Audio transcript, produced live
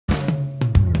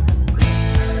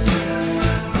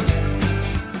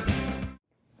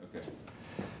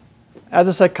As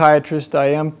a psychiatrist, I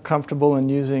am comfortable in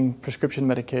using prescription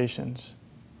medications.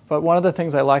 But one of the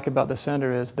things I like about the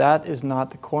center is that is not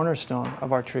the cornerstone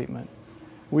of our treatment.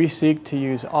 We seek to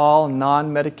use all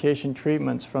non-medication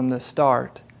treatments from the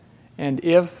start. And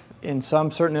if, in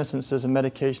some certain instances, a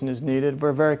medication is needed,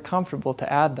 we're very comfortable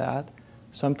to add that.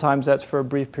 Sometimes that's for a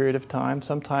brief period of time.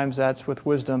 Sometimes that's with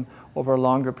wisdom over a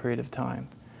longer period of time.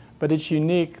 But it's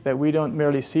unique that we don't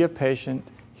merely see a patient,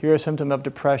 hear a symptom of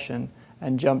depression,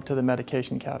 and jump to the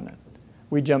medication cabinet.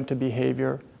 We jump to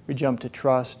behavior, we jump to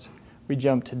trust, we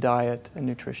jump to diet and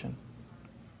nutrition.